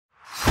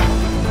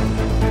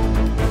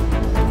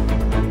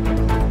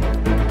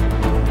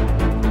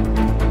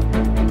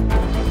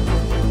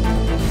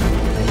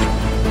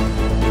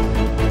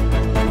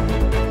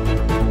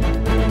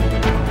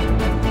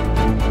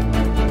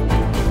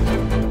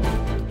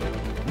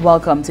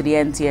Welcome to the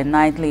NTN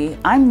Nightly.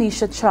 I'm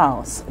Nisha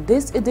Charles.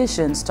 This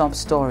edition's top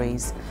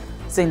stories.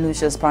 Saint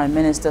Lucia's Prime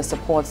Minister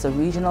supports the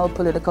regional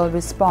political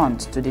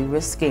response to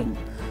de-risking.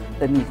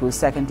 The Micoud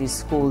Secondary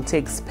School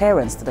takes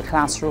parents to the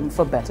classroom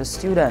for better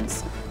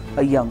students.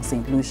 A young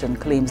Saint Lucian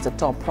claims the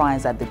top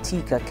prize at the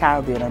TEECA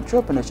Caribbean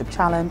Entrepreneurship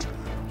Challenge.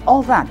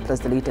 All that plus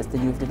the latest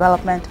in youth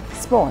development,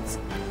 sports,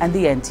 and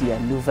the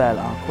NTN Nouvelle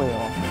are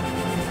Kweyol.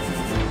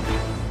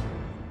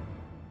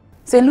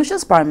 Saint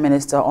Lucia's Prime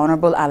Minister,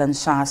 Honorable Alan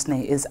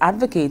Chasney, is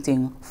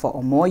advocating for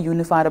a more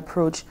unified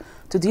approach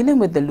to dealing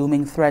with the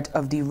looming threat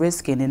of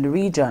de-risking in the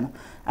region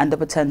and the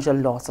potential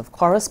loss of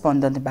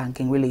correspondent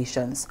banking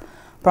relations.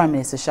 Prime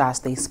Minister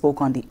Chasney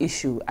spoke on the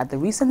issue at the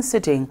recent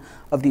sitting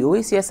of the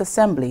OECS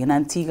Assembly in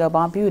Antigua,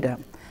 Barbuda.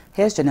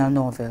 Here's NTN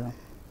Nouvelle.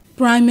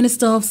 Prime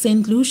Minister of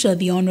Saint Lucia,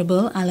 the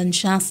Honorable Alan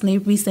Chasney,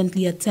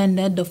 recently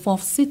attended the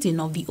fourth sitting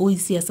of the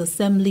OECS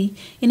Assembly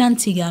in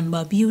Antigua and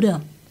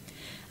Barbuda.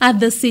 At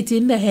the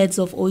sitting, the heads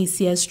of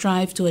OECS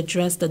strive to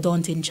address the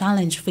daunting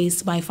challenge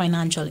faced by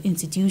financial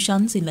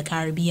institutions in the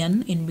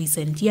Caribbean in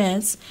recent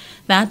years.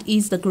 That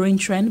is the growing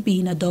trend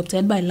being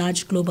adopted by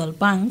large global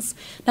banks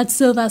that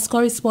serve as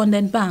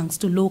correspondent banks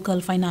to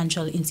local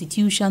financial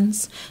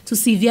institutions to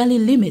severely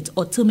limit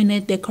or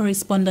terminate their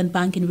correspondent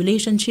banking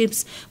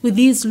relationships with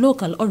these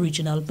local or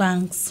regional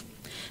banks.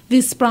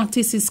 This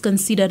practice is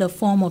considered a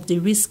form of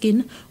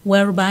de-risking,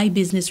 whereby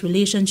business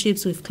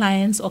relationships with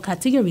clients or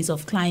categories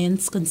of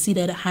clients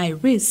considered high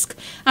risk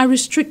are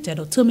restricted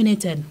or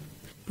terminated.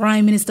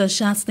 Prime Minister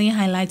Chasney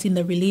highlighting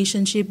the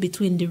relationship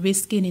between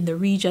de-risking in the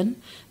region,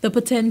 the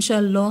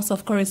potential loss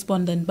of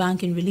correspondent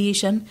banking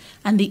relation,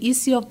 and the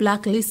issue of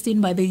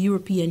blacklisting by the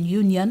European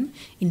Union,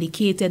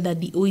 indicated that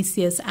the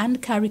OECS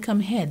and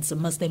CARICOM heads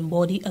must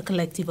embody a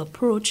collective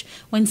approach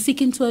when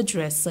seeking to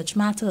address such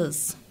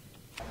matters.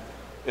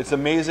 It's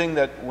amazing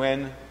that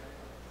when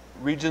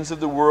regions of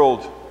the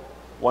world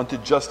want to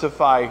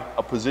justify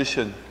a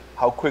position,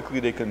 how quickly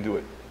they can do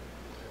it.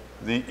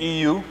 The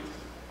EU,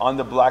 on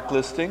the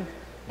blacklisting,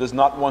 does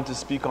not want to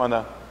speak on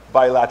a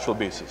bilateral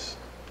basis.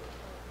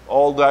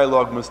 All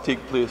dialogue must take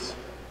place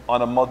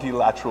on a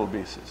multilateral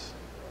basis.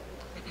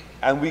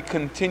 And we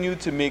continue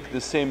to make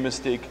the same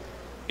mistake,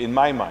 in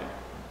my mind,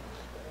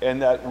 in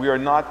that we are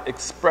not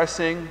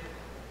expressing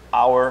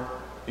our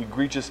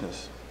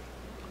egregiousness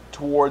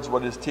towards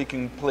what is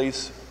taking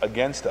place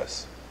against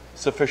us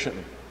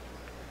sufficiently.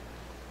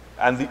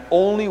 And the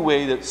only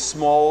way that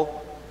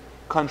small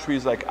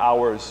countries like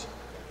ours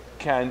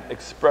can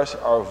express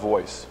our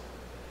voice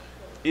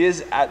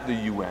is at the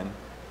UN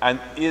and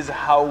is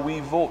how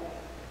we vote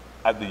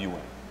at the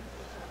UN.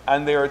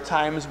 And there are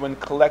times when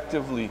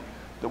collectively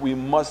that we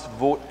must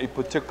vote a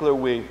particular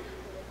way,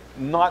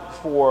 not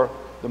for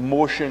the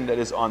motion that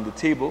is on the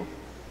table,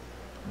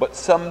 but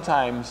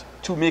sometimes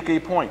to make a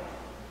point.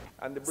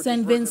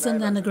 St.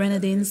 Vincent and the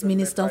Grenadines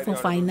Minister for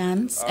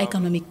Finance,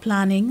 Economic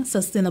Planning,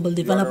 Sustainable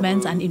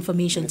Development and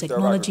Information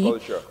Technology,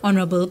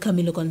 Honorable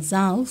Camilo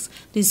Gonzalez,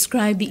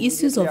 described the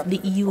issues of the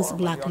EU's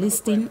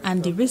blacklisting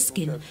and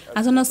de-risking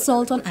as an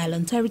assault on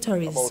island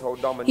territories.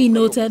 He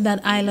noted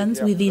that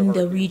islands within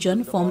the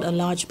region formed a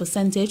large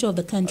percentage of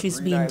the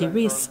countries being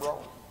de-risked.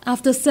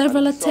 After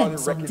several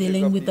attempts of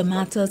dealing with the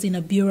matters in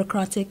a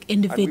bureaucratic,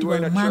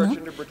 individual manner,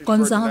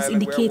 Gonzalez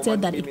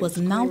indicated that it was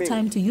now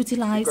time to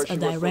utilize a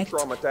direct,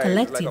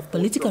 collective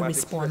political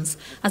response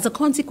as the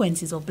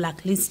consequences of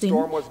blacklisting,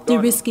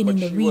 de-risking in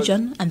the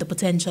region, and the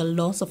potential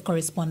loss of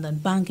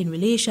correspondent banking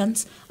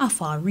relations are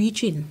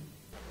far-reaching.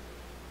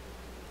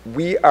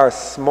 We are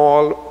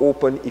small,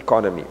 open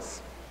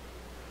economies,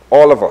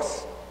 all of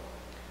us,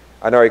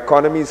 and our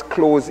economies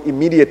close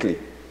immediately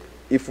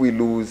if we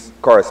lose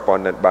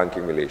correspondent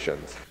banking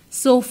relations.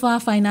 So far,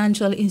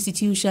 financial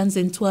institutions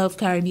in 12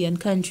 Caribbean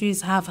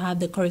countries have had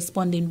the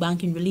corresponding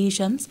banking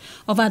relations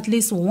of at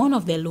least one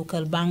of their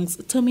local banks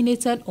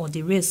terminated or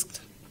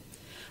de-risked.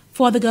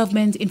 For the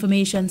Government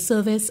Information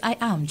Service, I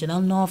am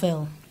NTN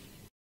Nouvelle.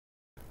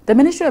 The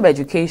Ministry of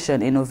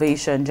Education,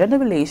 Innovation, Gender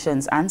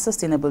Relations and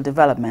Sustainable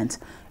Development,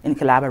 in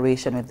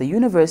collaboration with the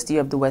University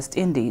of the West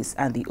Indies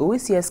and the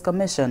OECS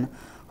Commission,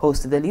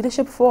 hosted the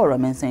Leadership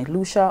Forum in Saint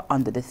Lucia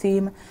under the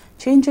theme,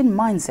 Changing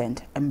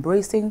Mindset,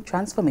 Embracing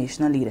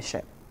Transformational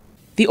Leadership.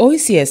 The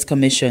OECS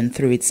Commission,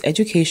 through its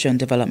Education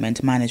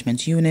Development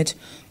Management Unit,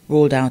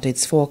 rolled out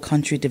its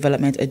 4-country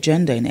development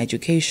agenda in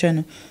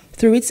education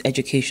through its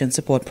Education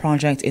Support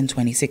Project in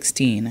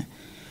 2016.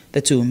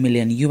 The $2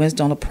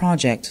 million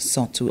project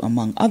sought to,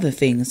 among other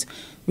things,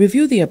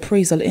 review the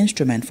appraisal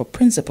instrument for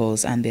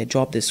principals and their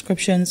job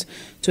descriptions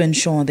to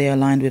ensure they are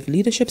aligned with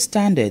leadership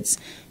standards,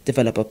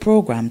 develop a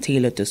program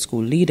tailored to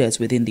school leaders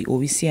within the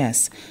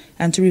OECS,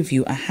 and to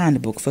review a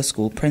handbook for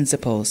school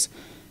principals.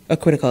 A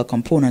critical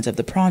component of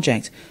the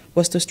project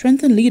was to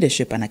strengthen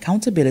leadership and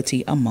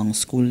accountability among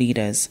school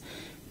leaders.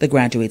 The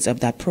graduates of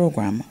that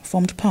program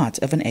formed part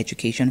of an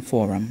education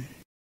forum.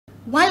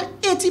 While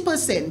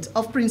 80%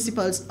 of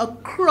principals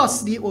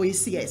across the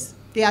OECS,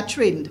 they are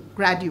trained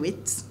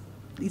graduates.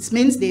 This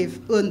means they've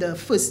earned a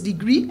first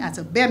degree at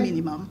a bare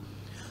minimum.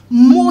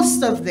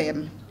 Most of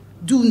them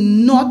do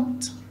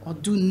not or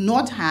do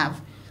not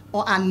have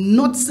or are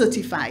not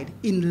certified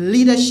in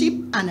leadership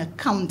and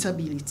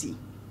accountability.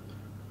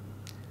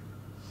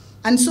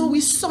 And so we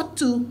sought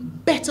to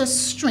better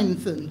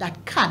strengthen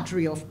that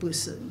cadre of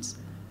persons.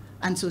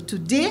 And so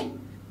today,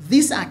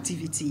 this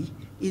activity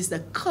is the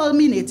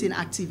culminating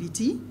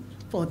activity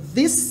for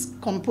this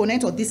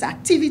component or this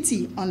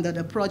activity under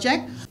the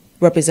project.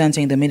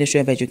 Representing the Ministry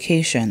of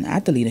Education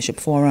at the Leadership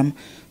Forum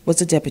was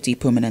the Deputy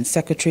Permanent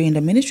Secretary in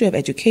the Ministry of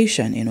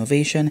Education,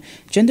 Innovation,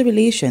 Gender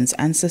Relations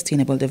and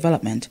Sustainable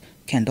Development,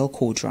 Kendall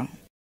Kodra.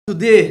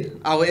 Today,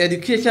 our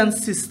education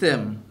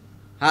system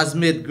has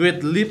made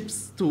great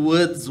leaps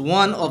towards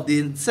one of the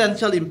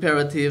essential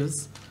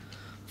imperatives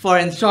for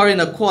ensuring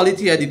a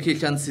quality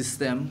education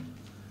system,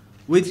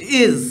 which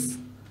is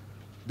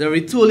the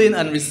retooling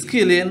and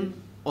reskilling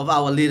of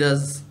our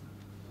leaders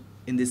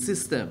in the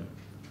system.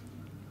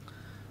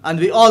 And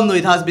we all know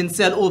it has been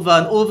said over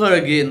and over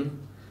again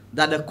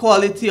that the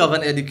quality of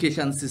an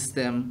education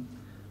system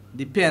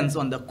depends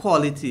on the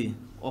quality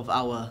of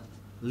our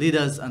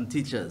leaders and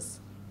teachers.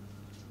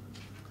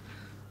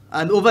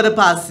 And over the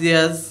past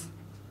years,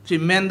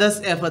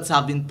 tremendous efforts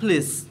have been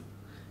placed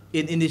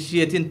in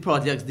initiating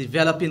projects,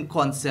 developing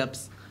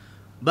concepts,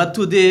 but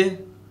today,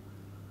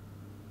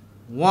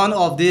 one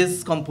of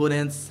these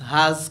components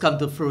has come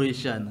to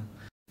fruition.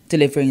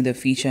 Delivering the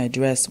feature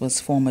address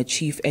was former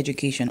Chief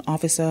Education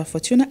Officer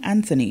Fortuna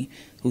Anthony,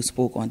 who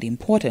spoke on the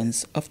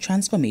importance of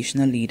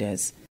transformational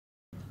leaders.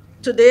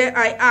 Today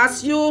I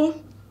ask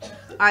you,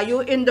 are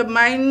you in the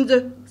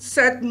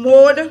mindset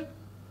mode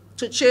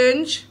to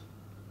change?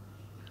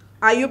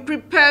 Are you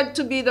prepared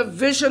to be the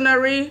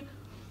visionary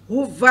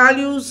who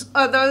values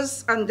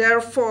others and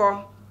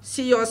therefore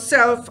see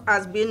yourself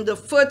as being the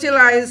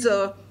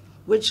fertilizer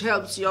which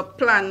helps your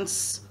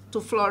plants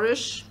to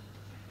flourish?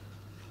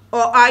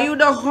 Or are you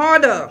the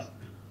hoarder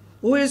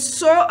who is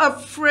so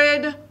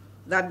afraid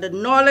that the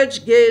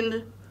knowledge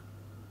gained,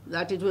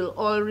 that it will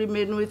all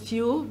remain with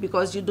you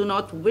because you do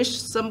not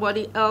wish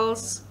somebody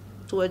else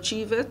to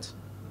achieve it?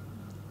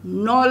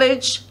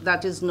 Knowledge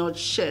that is not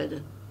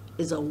shared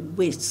is a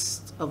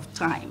waste of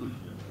time.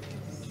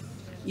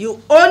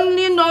 You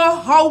only know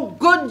how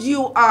good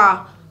you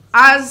are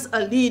as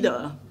a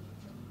leader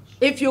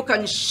if you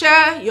can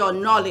share your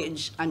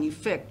knowledge and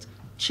effect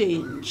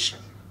change.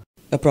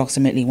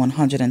 Approximately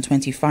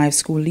 125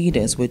 school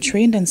leaders were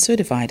trained and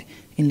certified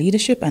in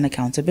leadership and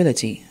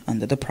accountability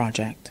under the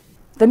project.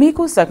 The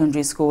Micoud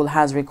Secondary School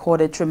has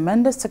recorded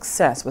tremendous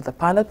success with a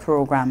pilot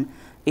program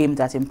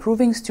aimed at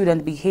improving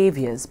student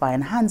behaviors by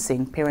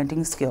enhancing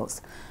parenting skills.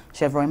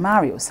 Chevroy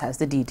Marius has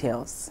the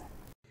details.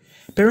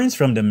 Parents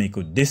from the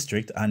Micoud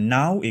district are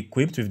now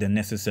equipped with the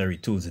necessary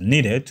tools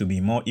needed to be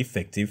more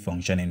effective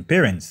functioning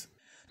parents.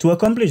 To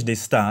accomplish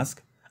this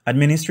task,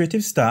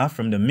 administrative staff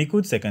from the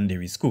Micoud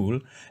Secondary School,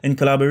 in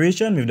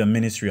collaboration with the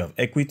Ministry of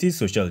Equity,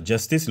 Social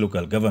Justice,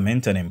 Local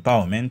Government and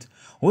Empowerment,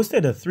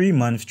 hosted a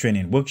 3-month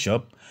training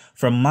workshop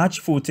from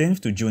March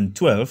 14th to June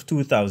 12,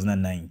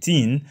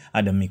 2019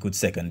 at the Micoud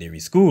Secondary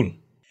School.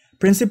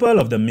 Principal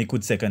of the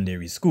Micoud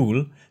Secondary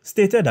School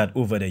stated that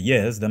over the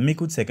years, the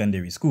Micoud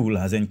Secondary School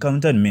has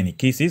encountered many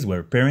cases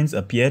where parents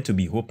appear to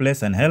be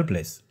hopeless and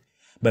helpless.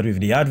 But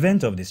with the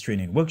advent of this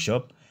training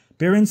workshop,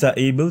 parents are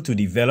able to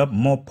develop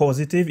more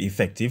positive,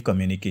 effective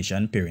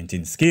communication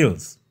parenting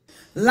skills.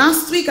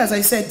 Last week, as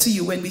I said to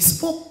you, when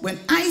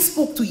I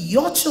spoke to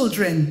your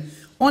children,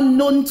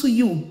 unknown to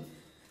you,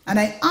 and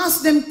I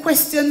asked them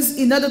questions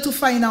in order to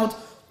find out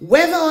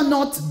whether or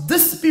not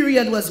this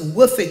period was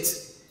worth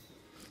it,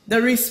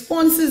 the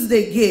responses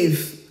they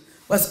gave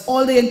was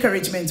all the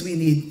encouragement we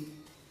need.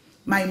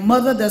 My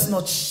mother does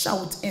not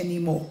shout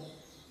anymore.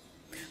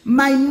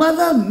 My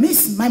mother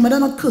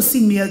not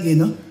cursing me again,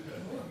 no?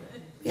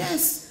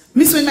 Yes.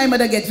 Miss, when my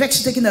mother gets vexed,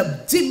 she's taking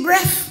a deep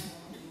breath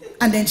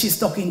and then she's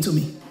talking to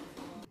me.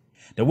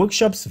 The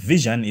workshop's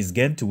vision is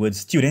geared towards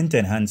student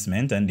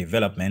enhancement and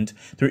development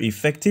through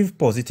effective,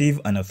 positive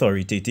and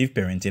authoritative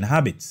parenting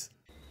habits.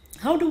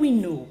 How do we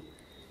know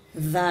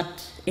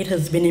that it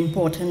has been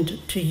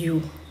important to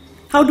you?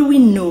 How do we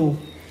know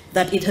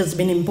that it has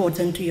been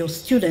important to your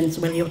students,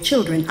 well, your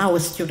children, our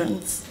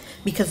students,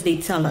 because they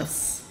tell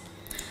us.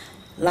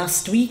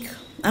 Last week,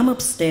 I'm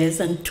upstairs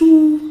and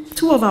two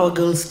of our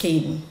girls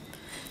came.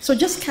 So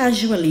just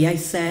casually, I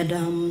said,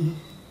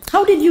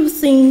 how did you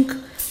think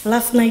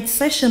last night's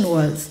session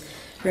was?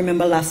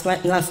 Remember last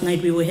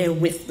night we were here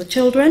with the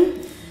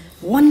children?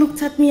 One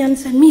looked at me and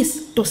said,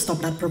 Miss, don't stop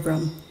that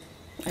program.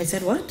 I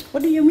said, what?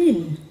 What do you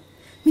mean?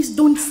 Miss,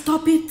 don't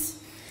stop it.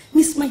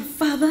 Miss, my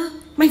father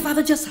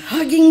just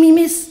hugging me,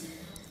 miss,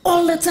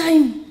 all the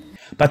time.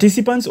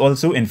 Participants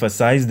also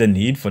emphasized the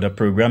need for the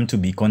program to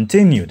be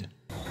continued.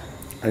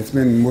 I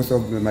spend most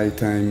of my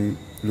time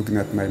looking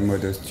at my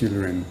mother's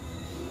children.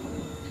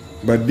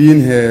 But being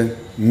here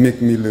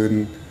make me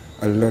learn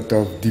a lot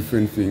of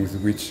different things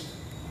which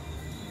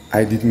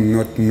I did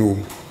not know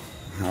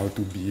how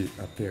to be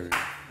a parent. So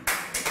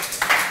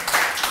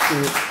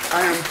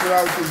I am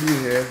proud to be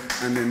here,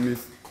 and then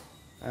Miss,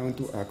 I want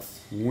to ask,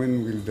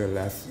 when will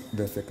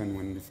the second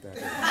one be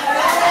started?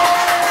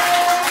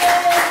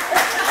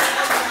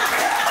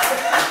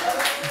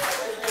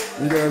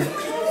 Because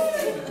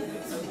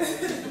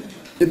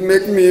it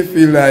makes me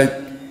feel like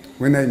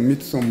when I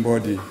meet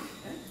somebody,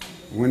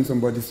 when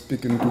somebody's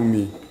speaking to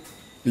me,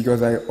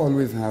 because I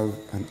always have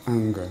an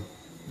anger,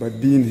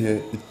 but being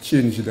here, it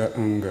changed the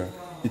anger.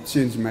 It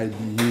changed my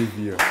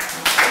behavior.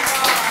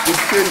 It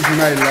changed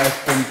my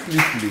life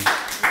completely.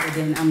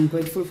 Then I'm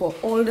grateful for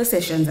all the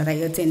sessions that I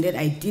attended.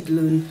 I did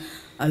learn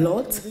a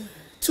lot.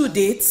 To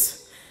date,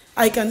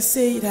 I can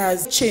say it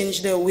has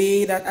changed the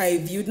way that I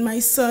viewed my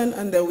son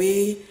and the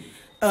way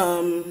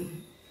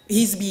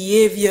his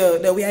behavior,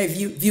 the way I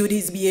viewed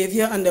his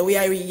behavior and the way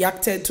I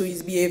reacted to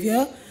his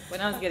behavior.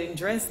 When I was getting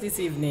dressed this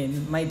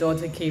evening, my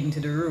daughter came to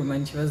the room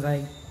and she was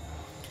like,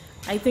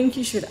 I think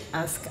you should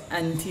ask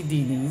Auntie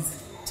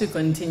Dini's to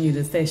continue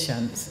the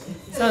sessions.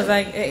 So I was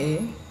like,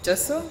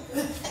 just so?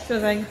 She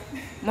was like,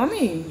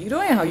 Mommy, you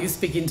don't know how you're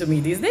speaking to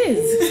me these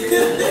days.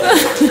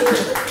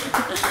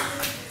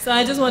 So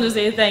I just want to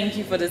say thank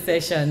you for the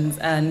sessions,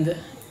 and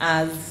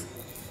as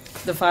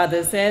the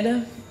father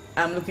said,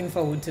 I'm looking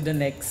forward to the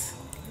next.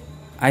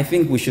 I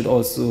think we should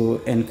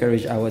also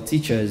encourage our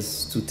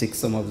teachers to take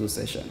some of those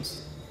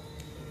sessions,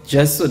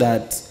 just so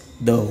that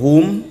the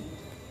home,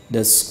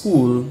 the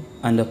school,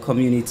 and the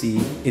community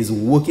is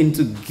working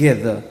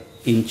together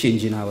in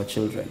changing our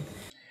children.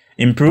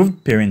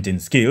 Improved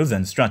parenting skills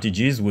and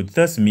strategies would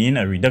thus mean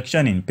a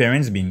reduction in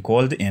parents being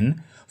called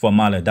in for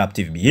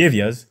maladaptive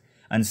behaviors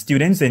and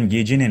students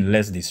engaging in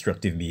less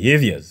destructive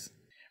behaviors.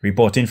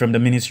 Reporting from the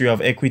Ministry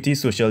of Equity,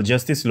 Social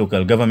Justice,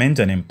 Local Government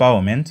and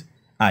Empowerment,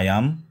 I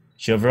am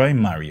Chevroy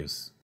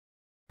Marius.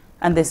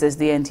 And this is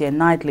the NTN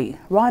Nightly.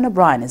 Ryan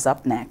O'Brien is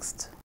up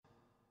next.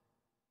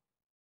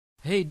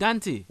 Hey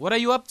Dante, what are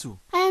you up to?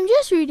 I am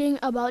just reading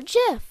about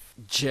Jeff.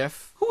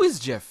 Jeff? Who is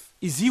Jeff?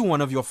 Is he one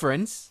of your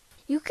friends?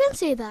 You can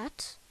say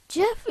that.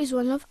 Jeff is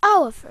one of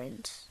our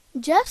friends.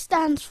 Jeff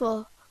stands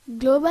for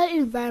Global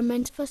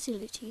Environment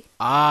Facility.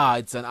 Ah,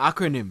 it's an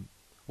acronym.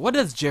 What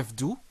does Jeff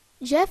do?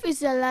 Jeff is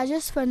the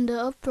largest funder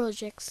of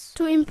projects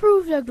to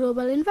improve the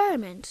global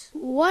environment.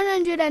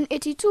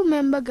 182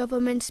 member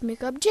governments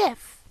make up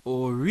Jeff.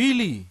 Oh,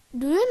 really?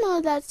 Do you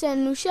know that Saint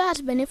Lucia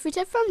has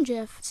benefited from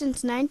Jeff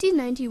since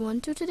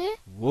 1991 to today?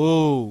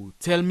 Whoa,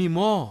 tell me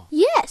more.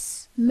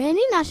 Yes,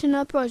 many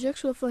national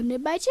projects were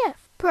funded by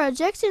Jeff.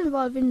 Projects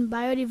involving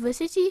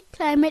biodiversity,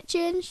 climate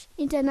change,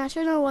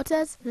 international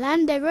waters,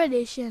 land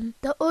degradation,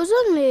 the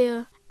ozone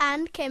layer,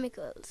 and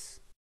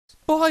chemicals.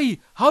 Boy,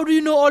 how do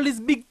you know all these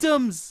big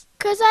terms?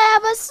 'Cause I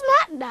have a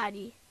smart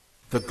daddy.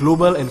 The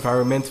Global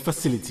Environment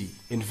Facility,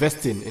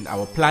 investing in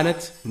our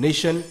planet,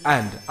 nation,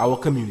 and our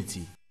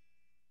community.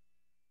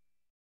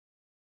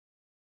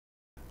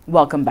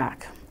 Welcome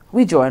back.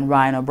 We join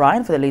Ryan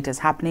O'Brien for the latest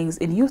happenings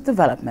in youth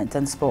development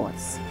and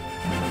sports.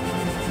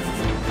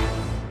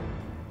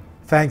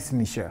 Thanks,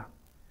 Nisha.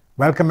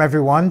 Welcome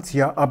everyone to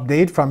your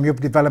update from Youth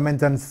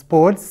Development and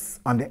Sports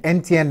on the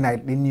NTN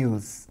Nightly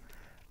News.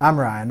 I'm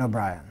Ryan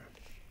O'Brien.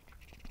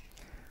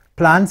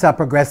 Plans are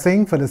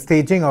progressing for the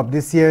staging of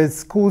this year's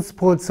School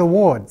Sports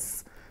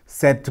Awards,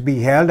 set to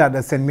be held at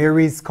the St.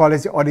 Mary's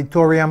College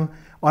Auditorium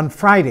on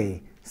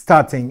Friday,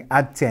 starting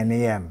at 10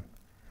 a.m.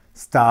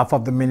 Staff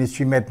of the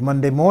ministry met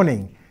Monday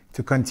morning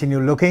to continue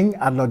looking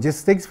at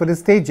logistics for the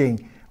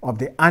staging of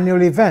the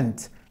annual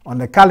event on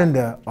the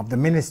calendar of the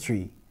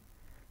ministry.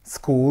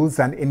 Schools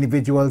and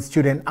individual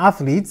student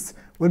athletes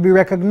will be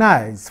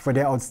recognized for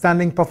their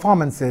outstanding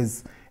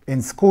performances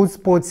in school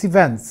sports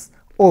events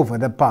over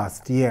the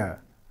past year.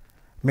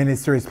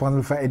 Minister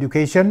responsible for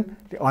Education,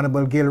 the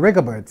Honorable Gail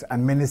Rigobert,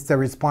 and Minister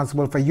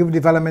responsible for Youth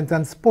Development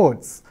and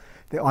Sports,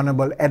 the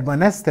Honorable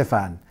Edmund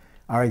Estefan,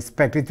 are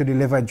expected to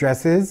deliver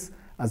addresses,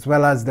 as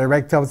well as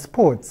Director of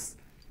Sports,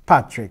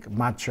 Patrick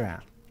Matrin.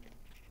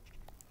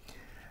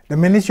 The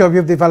Ministry of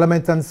Youth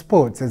Development and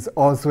Sports is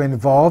also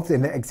involved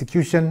in the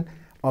execution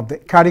of the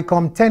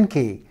CARICOM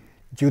 10K,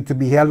 due to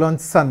be held on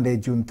Sunday,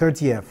 June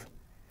 30th.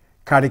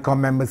 CARICOM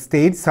member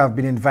states have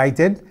been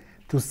invited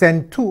to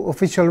send 2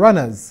 official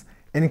runners,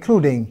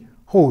 including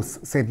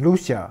host Saint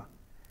Lucia.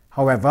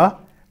 However,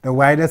 the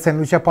wider Saint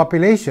Lucia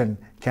population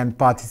can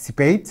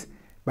participate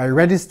by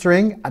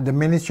registering at the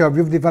Ministry of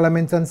Youth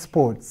Development and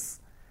Sports.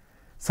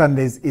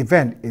 Sunday's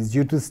event is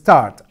due to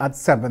start at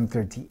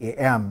 7:30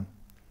 a.m.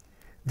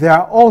 There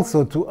are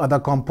also 2 other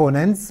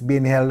components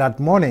being held that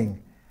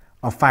morning,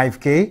 a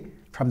 5K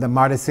from the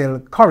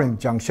Mardesil Corinth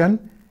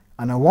Junction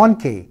and a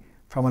 1K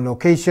from a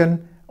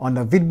location on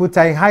the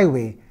Vidbutai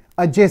Highway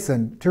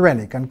adjacent to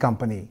Rennick and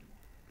Company.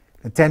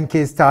 The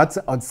 10K starts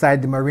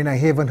outside the Marina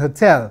Haven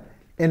Hotel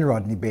in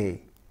Rodney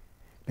Bay.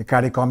 The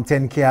CARICOM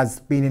 10K has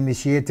been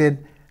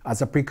initiated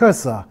as a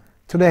precursor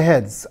to the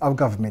Heads of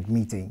Government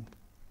meeting.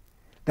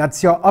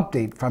 That's your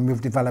update from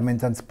Youth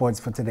Development and Sports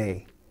for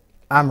today.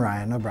 I'm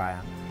Ryan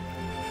O'Brien.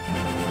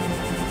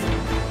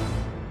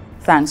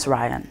 Thanks,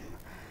 Ryan.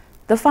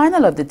 The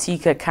final of the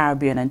TEECA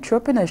Caribbean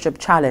Entrepreneurship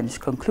Challenge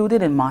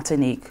concluded in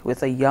Martinique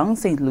with a young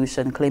Saint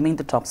Lucian claiming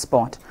the top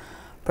spot.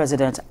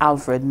 President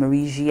Alfred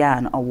Marie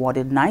Gian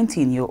awarded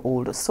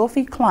 19-year-old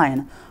Sophie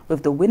Klein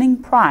with the winning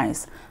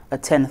prize a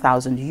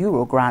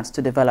 €10,000 grant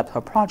to develop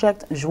her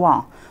project,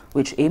 Joie,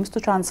 which aims to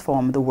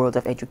transform the world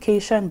of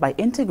education by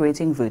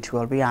integrating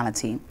virtual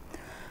reality.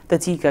 The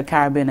TEECA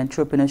Caribbean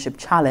Entrepreneurship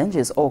Challenge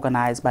is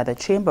organized by the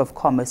Chamber of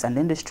Commerce and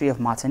Industry of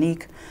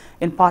Martinique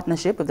in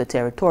partnership with the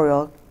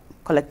Territorial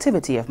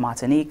Collectivity of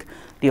Martinique,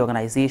 the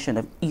Organization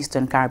of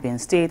Eastern Caribbean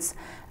States,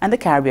 and the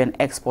Caribbean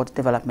Export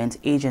Development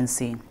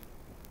Agency.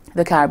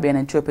 The Caribbean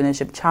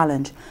Entrepreneurship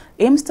Challenge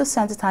aims to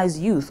sensitize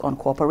youth on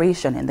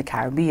cooperation in the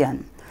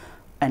Caribbean,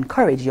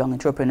 encourage young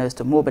entrepreneurs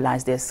to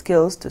mobilize their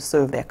skills to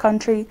serve their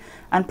country,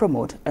 and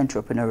promote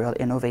entrepreneurial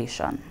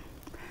innovation.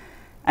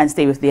 And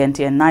stay with the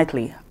NTN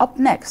Nightly. Up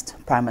next,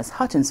 Primus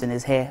Hutchinson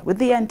is here with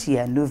the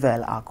NTN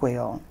Nouvelle à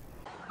Kweyol.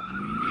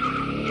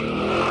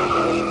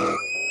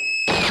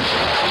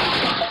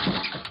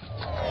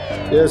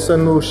 Yes,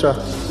 Saint Lucia,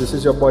 this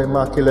is your boy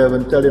Mark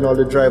 11 telling all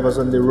the drivers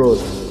on the road.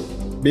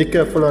 Be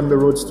careful on the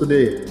roads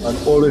today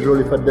and always roll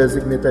with a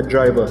designated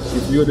driver.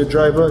 If you're the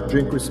driver,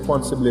 drink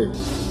responsibly.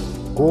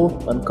 Go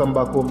and come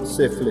back home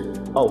safely.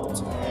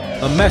 Out.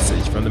 A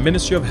message from the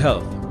Ministry of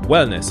Health,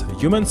 Wellness,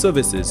 Human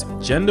Services,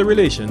 Gender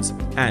Relations,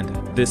 and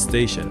this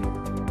station.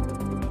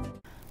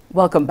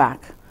 Welcome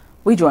back.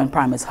 We join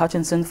Primus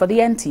Hutchinson for the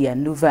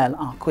NTN Nouvelle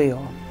à Kweyol.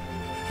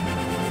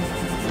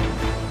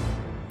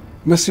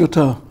 Monsieur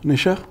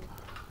Nisha,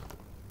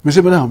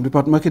 Monsieur Madame,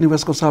 département qui a une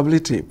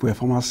responsabilité pour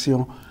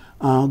l'information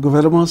en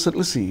gouvernement Saint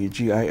Lucia,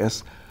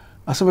 GIS,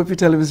 à sa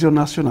télévision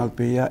nationale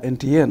pays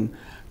NTN,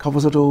 qui a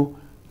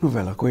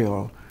Nouvelle à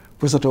Kweyol,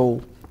 présenté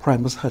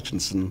Primus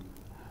Hutchinson.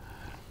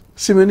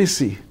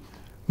 Simenisi,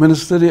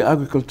 ministre de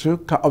l'Agriculture,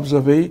 qui a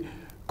observé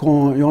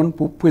qu'on y a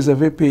pour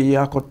préserver le pays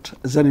à côté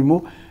des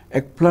animaux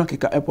et plan qui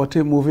a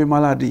importé mauvaises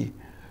maladies.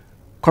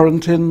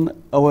 Quarantine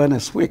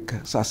Awareness Week,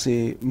 ça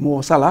c'est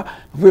mot ça là,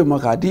 vraiment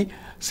dit,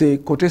 c'est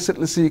côté cette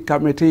liste qui a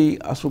mis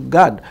à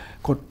sauvegarde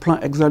contre plein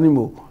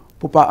d'animaux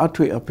pour pas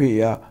entrer un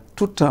pays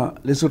tout le temps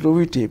les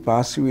autorités pour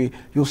assurer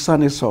qu'ils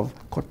s'en sauvent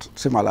contre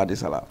ces maladies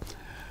ça là.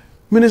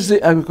 Ministre de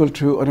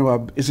l'Agriculture,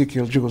 honorable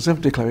Ezekiel Joseph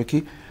déclaré que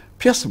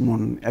pièce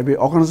monde et bien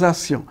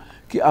organisation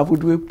qui a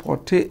voulu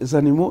porter les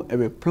animaux et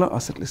bien plan à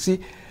cette liste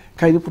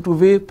qui a pour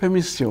trouver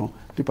permission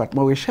du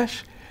département de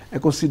recherche et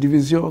aussi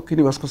division qui a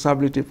une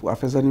responsabilité pour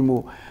affaires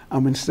animaux au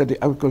ministère de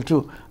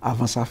l'Agriculture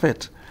avant sa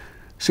fête.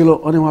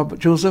 Selon honorable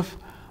Joseph,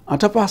 en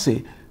temps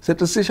passé,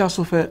 cette liste a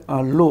souffert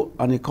en lot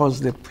en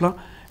cause des plans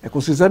et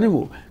aussi des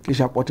animaux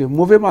qui ont apporté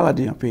mauvaise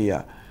maladie en pays.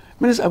 Le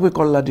ministre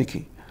agricole l'a dit que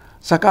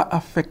ça a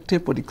affecté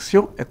la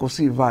production et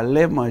aussi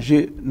valeur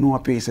manger nous en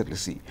pays cette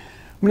liste.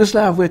 Le ministre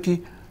a avoué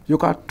qu'il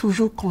a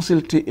toujours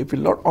consulté et puis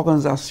l'autre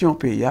organisation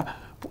pays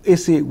pour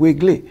essayer de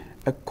régler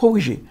et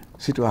corriger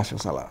la situation.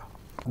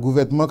 Le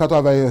gouvernement a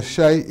travaillé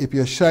et puis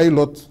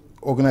l'autre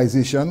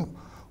organisation,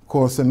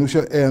 comme Saint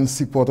Lucian and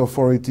Support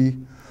Authority,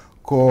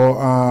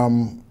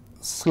 comme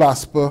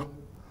SLASPA,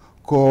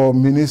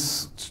 comme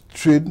Ministre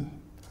Trade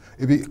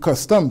et puis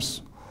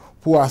Customs,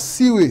 pour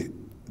assurer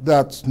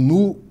que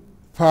nous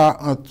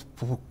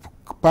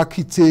pas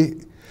quitter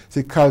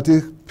ces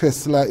qualités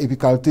peste là et puis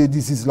qualité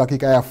disease là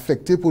qui a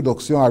affecté la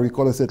production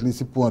agricole de cette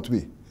liste pour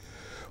entrer.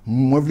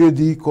 Moi je veux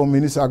dire comme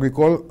ministre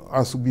agricole,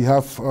 on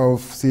behalf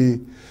of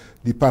ces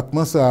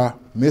départements ça,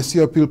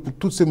 merci à pour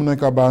toutes ces gens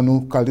qui ont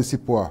nous qualité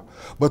support.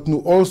 But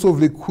nous also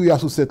voulons courir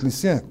sur cette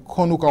liste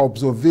quand nous avons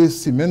observé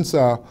ces men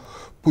ça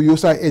pour yo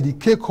ça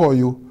éduquer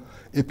koyo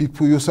et puis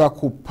pour yo ça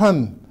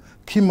comprendre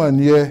qui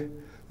manière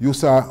yo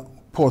ça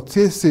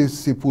porter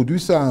ces produits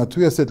ça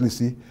entrer cette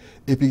liste.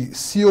 Et puis,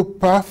 si vous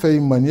pas fait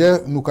une manière,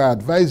 nous avons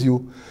advise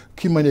you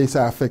qui manière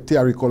ça affecté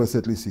agricole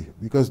cette liste.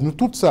 Parce que nous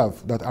tous savons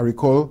que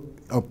agricole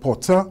est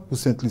important pour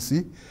cette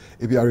liste.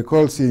 Et puis,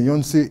 agricole, c'est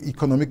une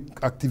économique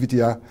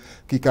activité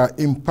qui a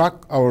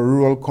impact our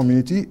rural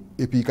community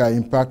et puis qui a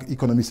impact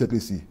l'économie cette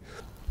liste.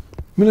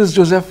 Ministre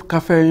Joseph a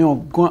fait un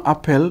grand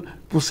appel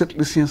pour cette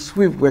liste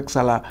suivre avec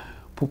ça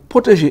pour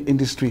protéger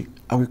l'industrie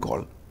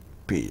agricole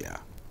pays.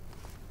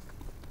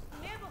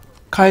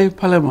 Quand le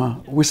Parlement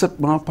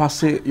récemment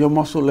passé un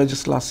morceau de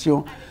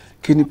législation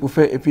qui nous peut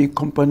faire et puis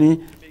compagnie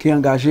qui est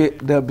engagée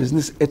dans le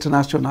business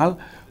international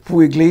pour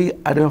régler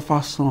à d'une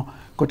façon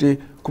côté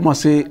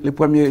commencer le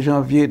 1er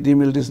janvier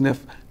 2019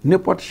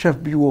 n'importe chef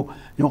bureau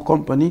d'une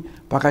compagnie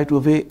pas qu'à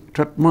trouver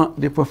traitement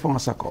des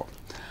performances encore.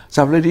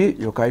 Ça veut dire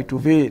qu'il y a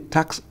trouver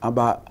taxe en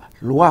bas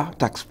loi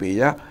taxe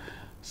pays.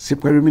 C'est le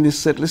Premier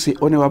ministre c'est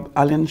honorable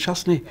Alain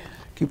Chasney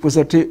qui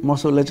présentait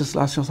morceau de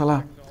législation ça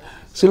là.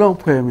 Selon le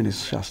Premier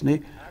ministre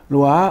Chasney,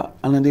 loi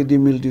en l'année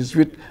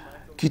 2018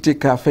 qui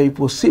a fait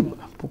possible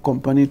pour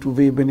compagnie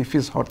trouver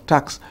bénéfice hors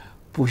taxe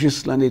pour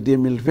juste l'année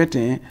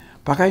 2021,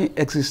 pareil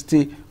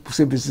exister pour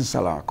ces business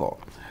là encore.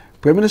 Le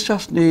Premier ministre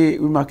Chasney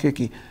a remarqué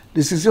que la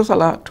décision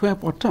là très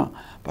importante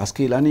parce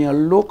qu'il y a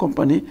une lot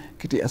compagnie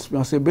qui a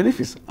expérimenté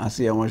bénéfice en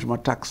ces arrangements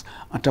taxes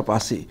en temps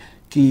passé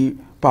qui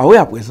paraît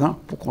à présent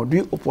pour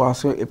conduire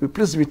opération et puis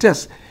plus de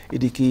vitesse et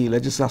dit que la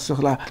législation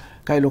là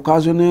a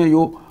l'occasionné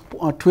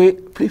pour entrer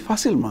plus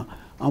facilement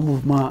en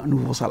mouvement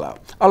nouveau salaire.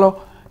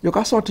 Alors, il y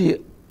a sorti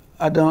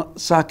dans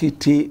ça qui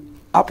était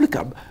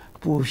applicable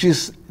pour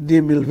juste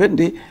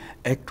 2022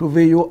 et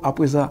trouver yo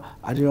après ça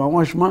à des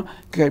arrangements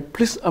qui est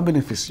plus en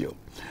bénéfice.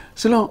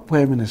 Selon le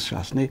Premier ministre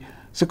Chasney,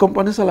 ces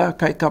compagnies là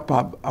qui est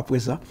capable après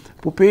ça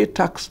pour payer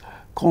taxes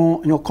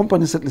quand une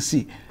compagnie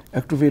celle-ci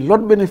et trouver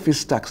l'autre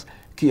bénéfice taxe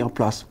qui est en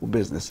place pour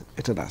business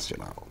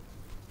international.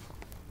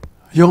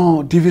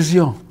 Une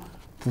division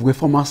pour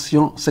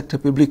réformation secteur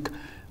public,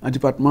 un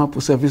département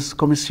pour service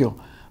commission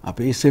à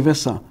pays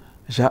Saint-Vincent.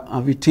 J'ai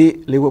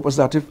invité les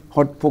représentatifs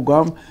du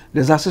programme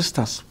des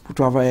assistances pour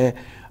travailler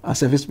en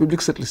service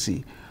public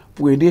celle-ci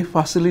pour aider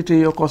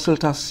faciliter les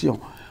consultations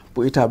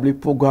pour établir le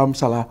programme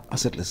à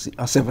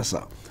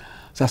Saint-Vincent.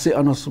 Ça c'est un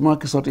annoncement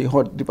qui sort du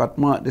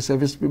département des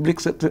services publics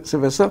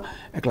Saint-Vincent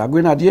avec la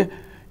Grenadier.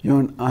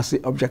 Un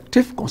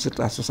objectif de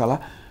consultation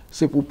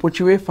c'est pour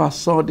poursuivre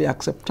façon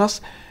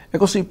d'acceptance et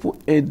aussi pour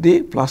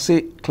aider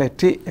placer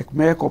clarté et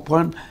mieux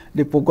comprendre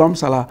des programmes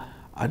à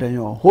un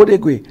haut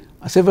degré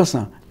à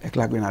Saint-Vincent avec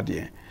la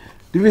Grenadier.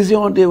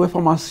 Division des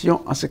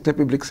réformations en secteur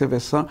public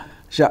Saint-Vincent,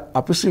 j'ai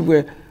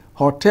poursuivi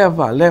hauteur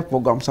valeur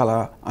programme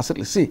à cette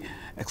ici.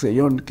 C'est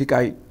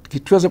qui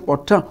est très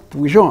important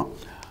pour les gens.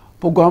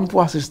 Programme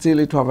pour assister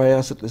les travailleurs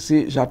à cette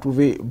ici, j'ai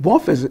trouvé bonne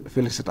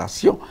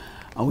félicitations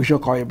en région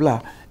Caraïbes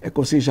et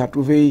aussi j'ai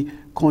trouvé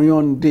qu'on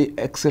a des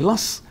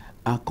excellences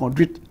en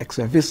conduite et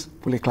service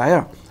pour les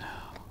clients.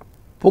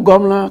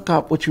 Programme là qui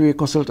a poursuivi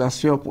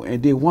consultation pour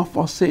aider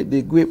renforcer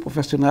des groupes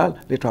professionnels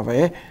des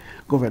travailleurs,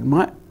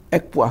 gouvernement et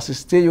pour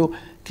assister yo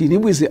qui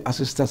n'ibrise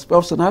assistance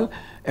personnelle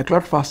et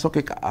l'autre façon qui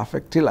a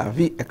affecté la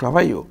vie et le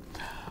travail.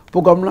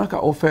 Programme là qui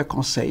a offert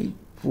conseil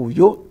pour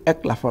yo et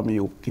la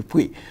famille qui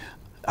prie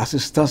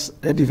assistance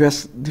des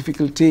diverses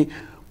difficultés,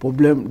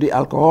 problèmes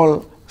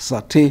d'alcool,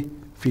 santé,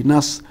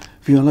 finances,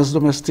 violence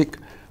domestique,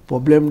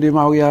 problèmes de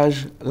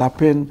mariage, la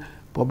peine,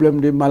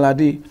 problèmes de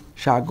maladie,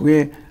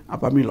 chagrin, et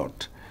parmi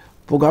l'autre.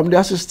 Programme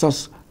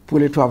d'assistance pour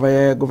les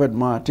travailleurs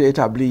gouvernement a été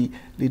établi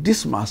le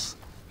 10 mars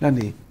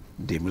l'année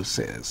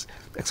 2016.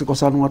 Et c'est comme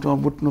ça nous avons un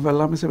bout de nouvelle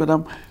là, messieurs et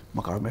mesdames. Je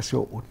vous remercie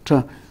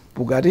autant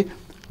pour garder.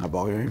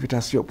 D'abord, une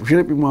invitation pour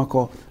gérer plus moi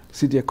encore.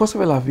 Si Dieu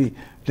conserve la vie,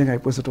 je vais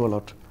présenter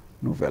l'autre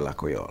nouvelle à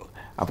Kweyol.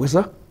 Après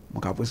ça,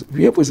 je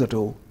vais présenter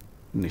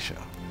Nisha.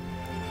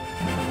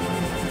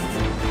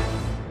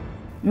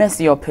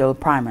 Merci your pill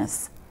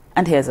Primus.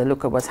 And here's a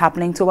look at what's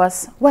happening to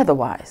us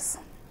weather-wise.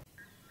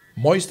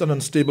 Moist and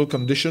unstable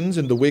conditions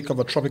in the wake of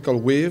a tropical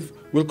wave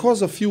will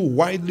cause a few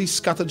widely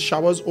scattered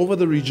showers over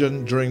the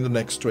region during the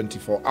next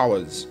 24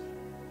 hours.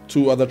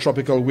 Two other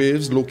tropical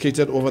waves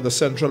located over the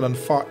central and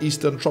far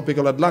eastern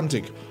tropical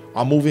Atlantic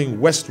are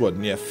moving westward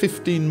near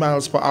 15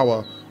 miles per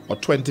hour or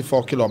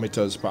 24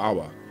 kilometers per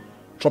hour.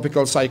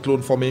 Tropical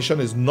cyclone formation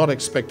is not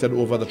expected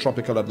over the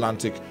tropical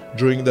Atlantic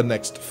during the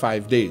next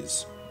 5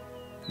 days.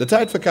 The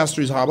tide for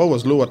Castries Harbour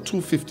was low at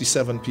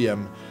 2:57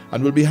 p.m.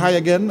 and will be high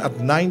again at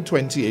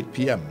 9:28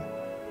 p.m.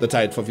 The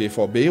tide for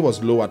Vieux-Fort Bay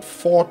was low at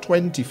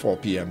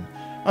 4:24 p.m.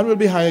 and will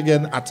be high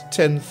again at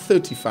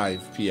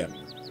 10:35 p.m.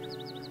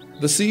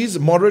 The seas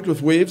moderate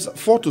with waves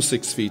 4 to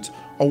 6 feet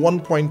or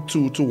 1.2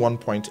 to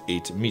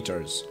 1.8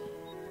 meters.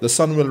 The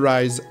sun will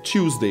rise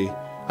Tuesday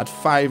at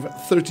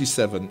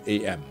 5:37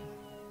 a.m.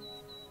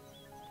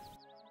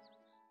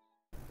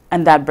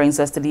 And that brings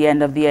us to the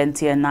end of the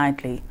NTN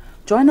Nightly.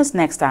 Join us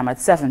next time at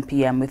 7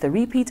 p.m. with a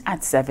repeat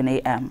at 7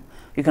 a.m.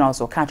 You can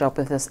also catch up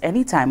with us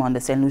anytime on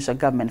the Saint Lucia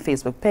Government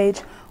Facebook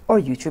page or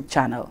YouTube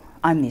channel.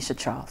 I'm Nisha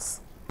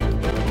Charles.